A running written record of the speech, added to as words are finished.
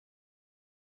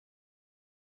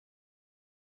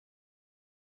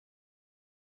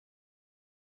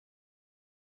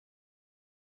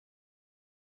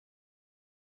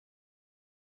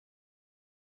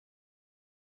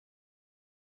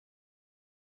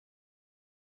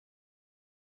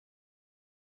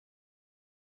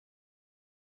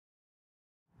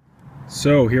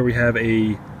So here we have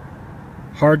a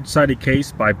hard-sided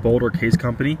case by Boulder Case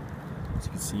Company, as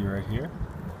you can see right here.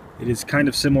 It is kind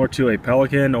of similar to a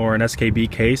Pelican or an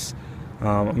SKB case.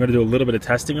 I'm going to do a little bit of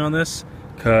testing on this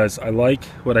because I like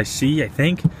what I see. I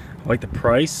think I like the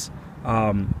price,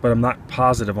 but I'm not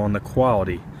positive on the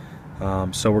quality.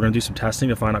 So we're going to do some testing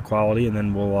to find out quality, and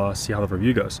then we'll see how the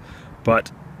review goes.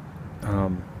 But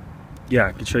yeah,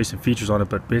 I can show you some features on it,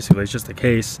 but basically it's just a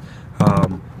case.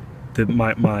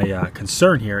 My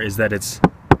concern here is that it's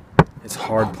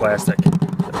hard plastic,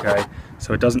 okay?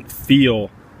 So it doesn't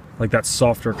feel like that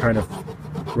softer kind of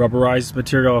rubberized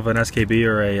material of an SKB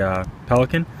or a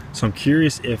Pelican. So I'm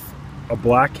curious if a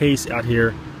black case out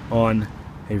here on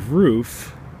a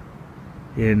roof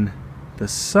in the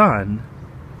sun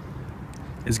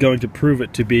is going to prove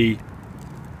it to be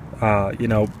you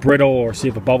know, brittle, or see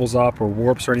if it bubbles up or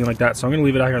warps or anything like that. So I'm going to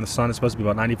leave it out here in the sun. It's supposed to be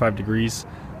about 95 degrees.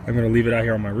 I'm going to leave it out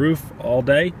here on my roof all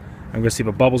day. I'm going to see if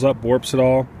it bubbles up, warps at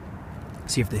all,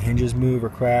 see if the hinges move or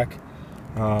crack,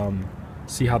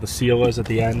 see how the seal is at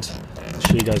the end. I'll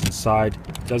show you guys inside.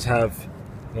 It does have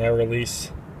an air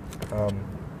release.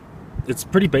 It's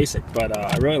pretty basic, but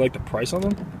I really like the price on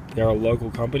them. They're a local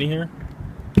company here,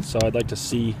 so I'd like to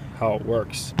see how it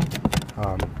works.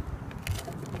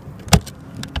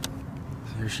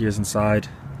 Here she is inside.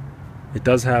 It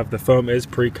does have, the foam is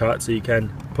pre-cut, so you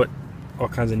can put all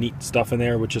kinds of neat stuff in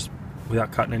there, which is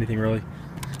without cutting anything really.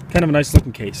 Kind of a nice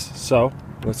looking case. So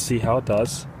let's see how it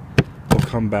does. We'll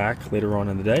come back later on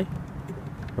in the day,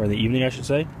 or in the evening I should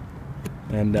say,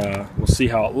 and we'll see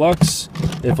how it looks.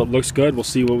 If it looks good, we'll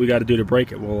see what we got to do to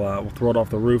break it. We'll throw it off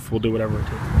the roof. We'll do whatever it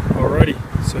takes. Alrighty,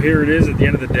 so here it is at the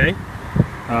end of the day.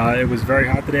 It was very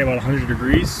hot today, about 100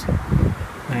 degrees,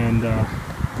 and I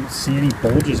don't see any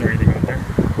bulges or anything on there.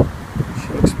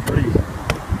 She looks pretty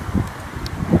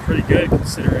good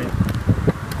considering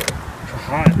how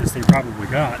hot this thing probably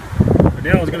got. But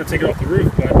now I was going to take it off the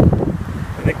roof, but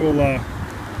I think we'll let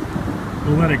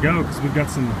it go because we've got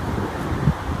some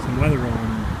weather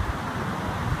on.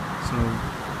 So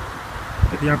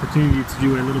get the opportunity to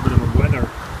do a little bit of a weather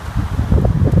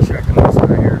check on this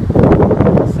right here.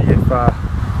 See if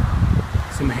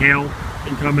some hail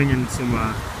incoming and some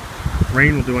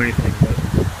rain will do anything. But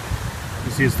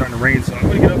you see it's starting to rain, so I'm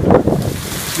going to get up there.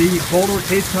 The Boulder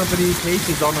Case Company case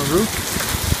is on the roof.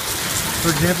 For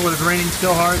example, it is raining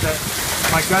so hard that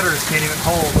my gutters can't even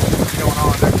hold what's going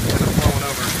on. They're kind of flowing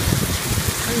over.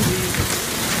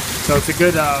 So it's a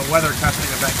good weather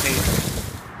testing of that case.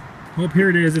 Well, here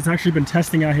it is. It's actually been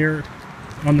testing out here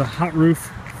on the hot roof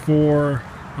for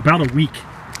about a week.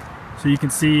 So you can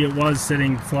see it was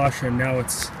sitting flush, and now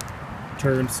it's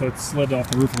turned, so it's slid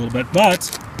off the roof a little bit. But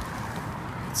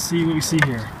let's see what we see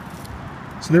here.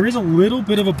 So there is a little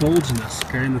bit of a bulge in this,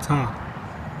 okay, in the top.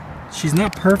 She's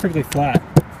not perfectly flat.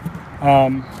 I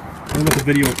don't know if the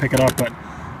video will pick it up, but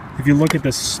if you look at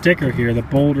the sticker here, the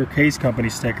Boulder Case Company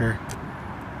sticker,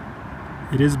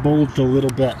 it is bulged a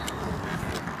little bit.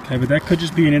 Okay, but that could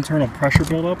just be an internal pressure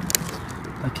buildup.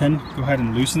 I can go ahead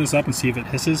and loosen this up and see if it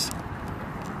hisses.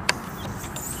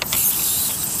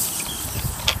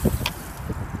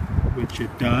 Which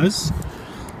it does.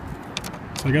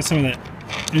 So I got some of that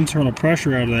internal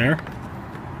pressure out of there,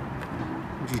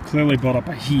 which is clearly built up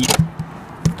by heat.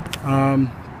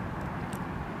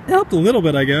 It helped a little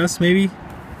bit, I guess, maybe,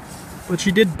 but she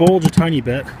did bulge a tiny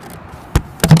bit.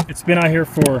 It's been out here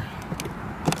for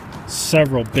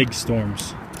several big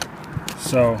storms,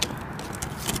 so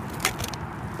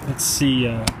let's see.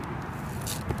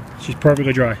 She's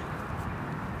perfectly dry.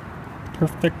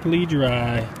 Perfectly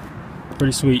dry.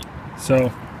 Pretty sweet.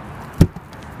 So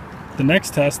the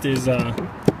next test is how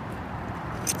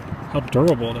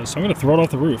durable it is. So I'm going to throw it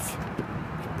off the roof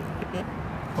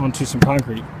onto some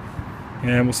concrete,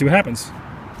 and we'll see what happens.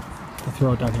 I'll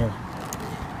throw it down here.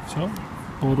 So,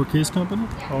 Boulder Case Company,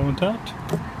 all intact.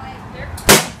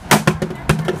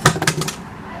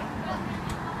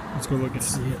 Let's go look and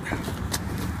see it.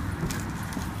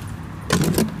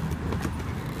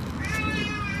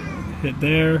 Hit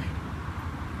there.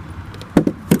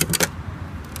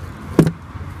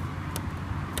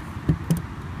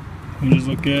 Hinges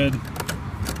look good.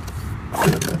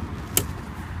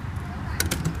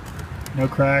 No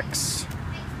cracks.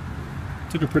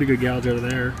 Took a pretty good gouge out of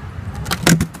there.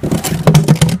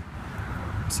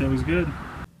 So it was good.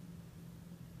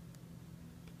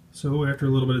 So after a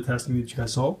little bit of testing that you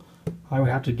guys saw, I would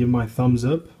have to give my thumbs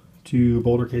up to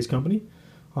Boulder Case Company.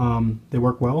 They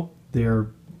work well.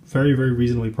 They're very, very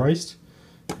reasonably priced,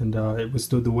 and it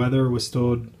withstood the weather,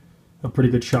 withstood a pretty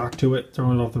good shock to it,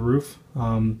 throwing it off the roof.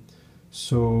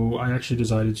 So I actually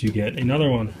decided to get another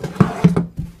one.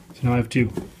 So now I have two.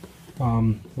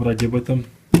 what I did with them.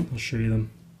 I'll show you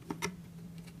them.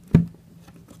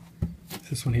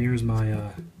 This one here is my,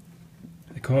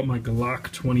 I call it my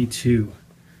Glock 22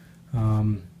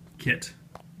 kit.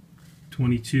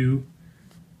 22.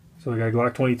 So I got a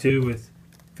Glock 22 with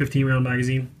 15 round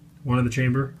magazine. One in the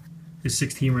chamber is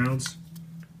 16 rounds.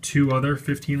 Two other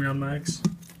 15 round mags.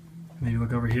 Maybe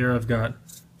look over here, I've got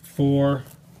 4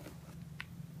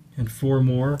 and 4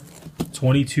 more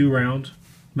 22 round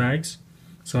mags.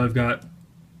 So I've got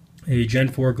a Gen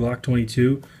 4 Glock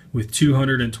 22 with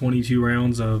 222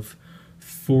 rounds of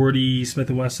 40 Smith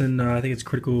 & Wesson, I think it's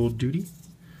critical duty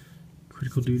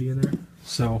in there.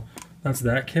 So that's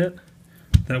that kit.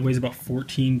 That weighs about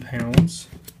 14 pounds.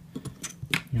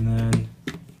 And then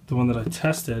the one that I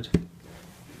tested,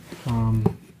 I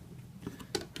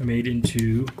made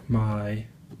into my,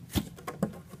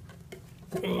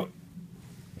 get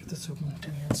this open with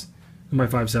 2 hands, my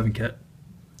 5.7 kit.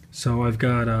 So I've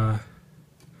got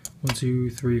 1, 2,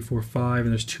 3, 4, 5,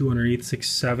 and there's 2 underneath, 6,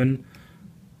 7,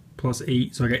 plus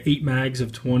 8. So I got 8 mags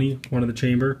of 20, one in the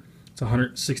chamber. It's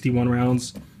 161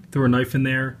 rounds. Throw a knife in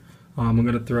there. I'm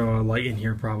going to throw a light in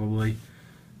here probably.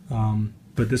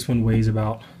 But this one weighs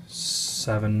about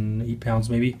 7, 8 pounds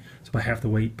maybe. It's about half the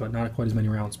weight, but not quite as many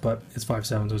rounds. But it's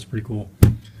 5.7, so it's pretty cool.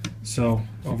 So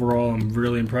overall, I'm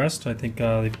really impressed. I think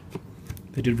they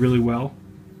did really well.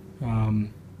 So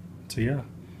yeah.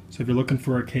 So if you're looking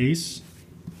for a case,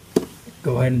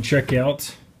 go ahead and check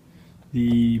out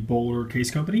the Boulder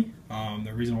Case Company.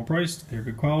 They're reasonable priced, they're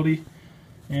good quality,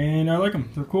 and I like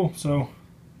them. They're cool. So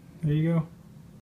there you go.